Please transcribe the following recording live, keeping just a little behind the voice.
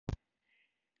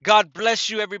God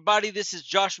bless you, everybody. This is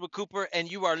Joshua Cooper,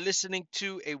 and you are listening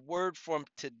to a word from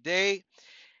today.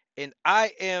 And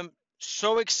I am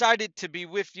so excited to be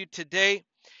with you today.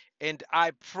 And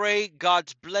I pray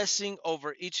God's blessing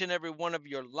over each and every one of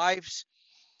your lives.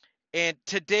 And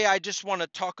today I just want to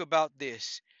talk about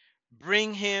this: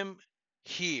 bring him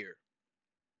here.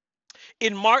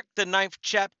 In Mark, the ninth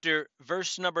chapter,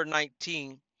 verse number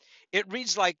 19, it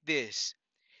reads like this: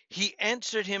 He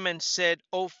answered him and said,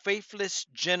 O faithless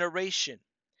generation,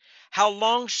 how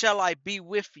long shall I be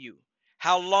with you?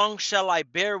 How long shall I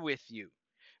bear with you?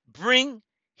 Bring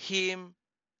him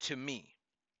to me.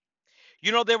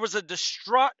 You know, there was a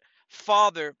distraught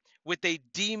father with a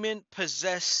demon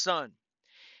possessed son,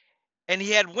 and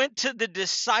he had went to the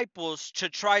disciples to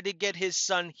try to get his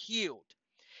son healed.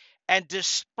 And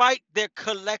despite their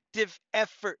collective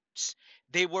efforts,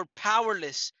 they were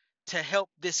powerless to help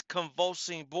this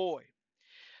convulsing boy.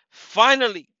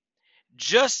 Finally,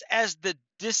 just as the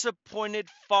disappointed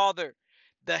father,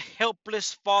 the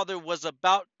helpless father, was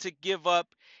about to give up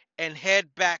and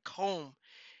head back home,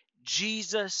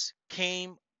 Jesus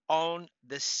came on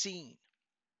the scene.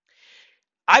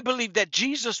 I believe that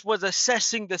Jesus was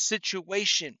assessing the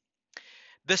situation.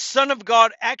 The Son of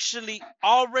God actually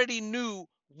already knew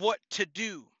what to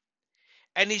do.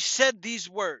 And he said these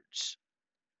words: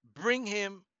 Bring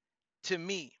him to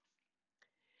me.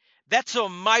 That's a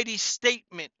mighty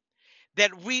statement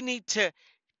that we need to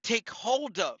take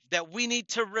hold of, that we need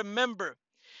to remember,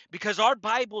 because our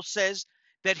Bible says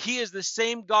that he is the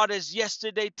same God as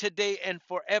yesterday, today, and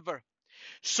forever.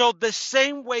 So the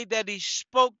same way that he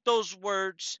spoke those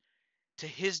words to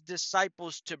his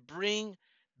disciples to bring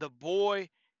the boy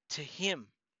to him,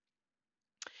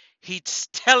 he's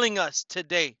telling us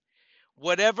today,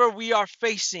 whatever we are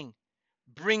facing,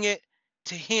 bring it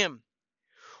to him.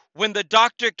 When the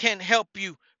doctor can't help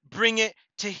you, bring it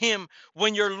to him.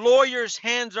 When your lawyer's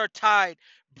hands are tied,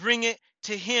 bring it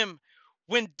to him.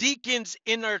 When deacons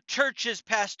in our churches,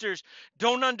 pastors,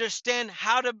 don't understand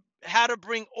how to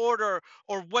bring order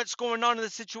or what's going on in the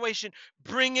situation,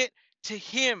 bring it to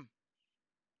him.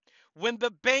 When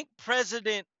the bank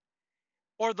president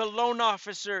or the loan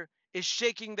officer is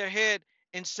shaking their head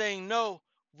and saying, "No,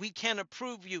 we can't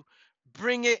approve you,"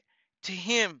 bring it to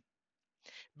him,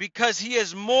 because he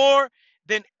is more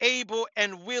than able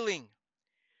and willing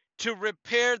to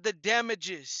repair the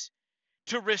damages,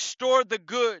 to restore the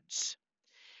goods,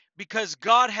 because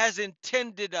God has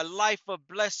intended a life of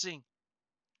blessing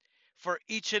for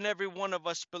each and every one of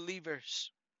us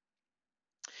believers.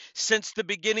 Since the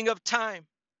beginning of time,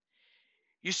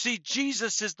 you see,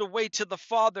 Jesus is the way to the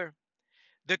Father,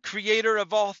 the creator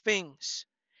of all things.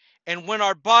 And when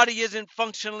our body isn't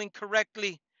functioning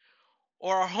correctly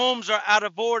or our homes are out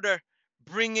of order,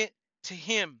 bring it to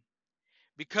him,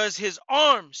 because his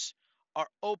arms are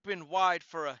open wide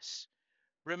for us.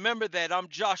 Remember that. I'm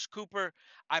Josh Cooper.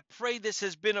 I pray this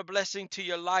has been a blessing to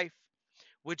your life.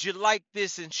 Would you like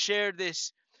this and share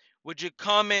this? Would you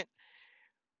comment?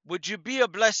 Would you be a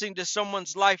blessing to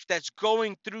someone's life that's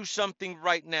going through something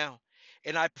right now?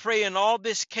 And I pray in all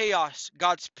this chaos,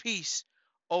 God's peace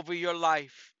over your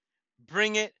life.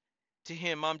 Bring it to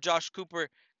him. I'm Josh Cooper.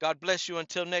 God bless you.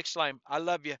 Until next time, I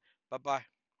love you. Bye bye.